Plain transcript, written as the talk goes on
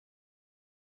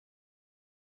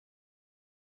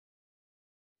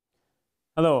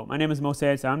Hello, my name is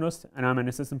Seyedsayamdost, and I'm an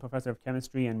assistant professor of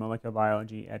chemistry and molecular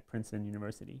biology at Princeton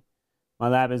University. My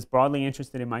lab is broadly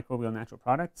interested in microbial natural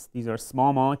products. These are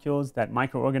small molecules that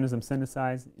microorganisms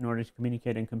synthesize in order to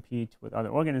communicate and compete with other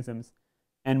organisms,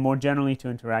 and more generally to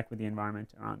interact with the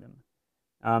environment around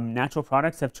them. Natural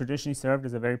products have traditionally served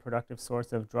as a very productive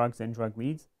source of drugs and drug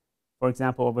leads. For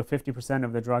example, over 50%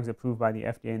 of the drugs approved by the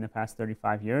FDA in the past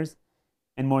 35 years,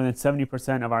 and more than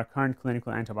 70% of our current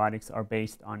clinical antibiotics are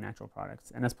based on natural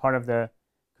products. And as part of the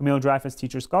Camille Dreyfus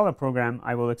Teacher-Scholar Program,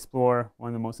 I will explore one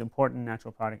of the most important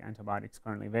natural product antibiotics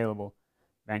currently available,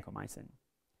 vancomycin.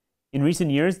 In recent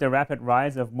years, the rapid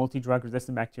rise of multi-drug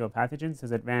resistant bacterial pathogens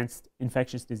has advanced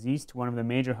infectious disease to one of the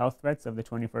major health threats of the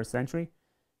 21st century.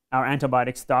 Our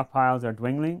antibiotic stockpiles are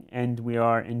dwindling, and we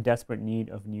are in desperate need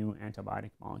of new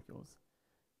antibiotic molecules.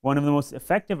 One of the most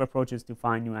effective approaches to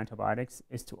find new antibiotics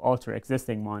is to alter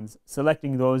existing ones,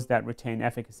 selecting those that retain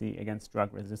efficacy against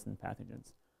drug-resistant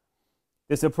pathogens.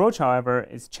 This approach, however,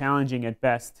 is challenging at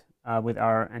best with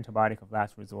our antibiotic of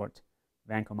last resort,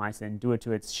 vancomycin, due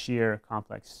to its sheer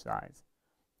complex size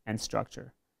and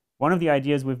structure. One of the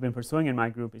ideas we've been pursuing in my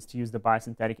group is to use the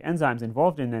biosynthetic enzymes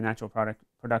involved in the natural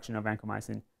production of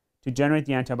vancomycin to generate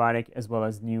the antibiotic as well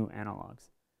as new analogs.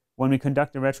 When we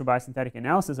conduct a retrobiosynthetic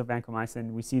analysis of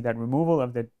vancomycin, we see that removal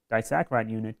of the disaccharide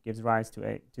unit gives rise to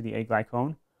the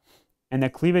A-glycone, and the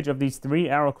cleavage of these three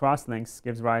arrow cross-links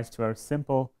gives rise to a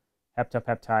simple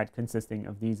heptapeptide consisting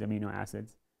of these amino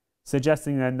acids,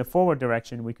 suggesting that in the forward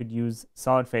direction we could use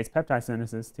solid-phase peptide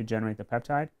synthesis to generate the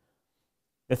peptide,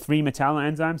 the three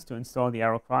metalloenzymes to install the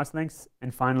arrow cross-links,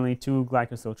 and finally two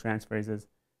glycosyl transferases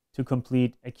to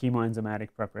complete a chemo-enzymatic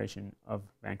preparation of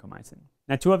vancomycin.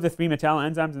 Now, two of the three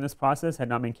metalloenzymes in this process had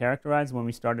not been characterized when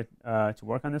we started to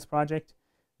work on this project.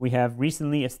 We have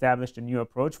recently established a new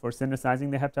approach for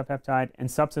synthesizing the heptapeptide and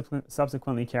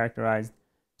subsequently characterized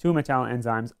two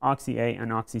metalloenzymes, OxyA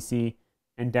and OxyC,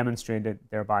 and demonstrated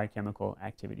their biochemical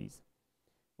activities.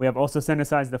 We have also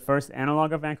synthesized the first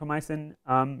analog of vancomycin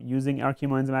using our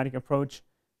chemo-enzymatic approach,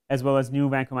 as well as new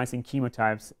vancomycin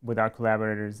chemotypes with our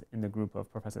collaborators in the group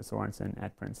of Professor Sorensen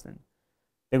at Princeton.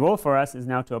 The goal for us is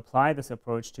now to apply this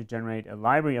approach to generate a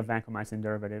library of vancomycin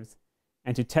derivatives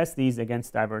and to test these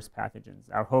against diverse pathogens.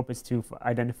 Our hope is to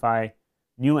identify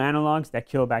new analogs that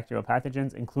kill bacterial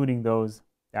pathogens, including those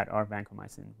that are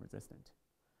vancomycin resistant.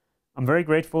 I'm very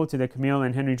grateful to the Camille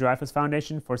and Henry Dreyfus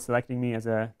Foundation for selecting me as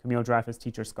a Camille Dreyfus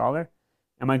Teacher-Scholar,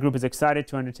 and my group is excited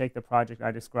to undertake the project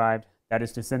I described, that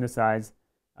is to synthesize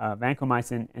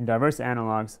vancomycin and diverse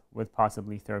analogs with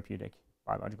possibly therapeutic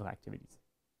biological activities.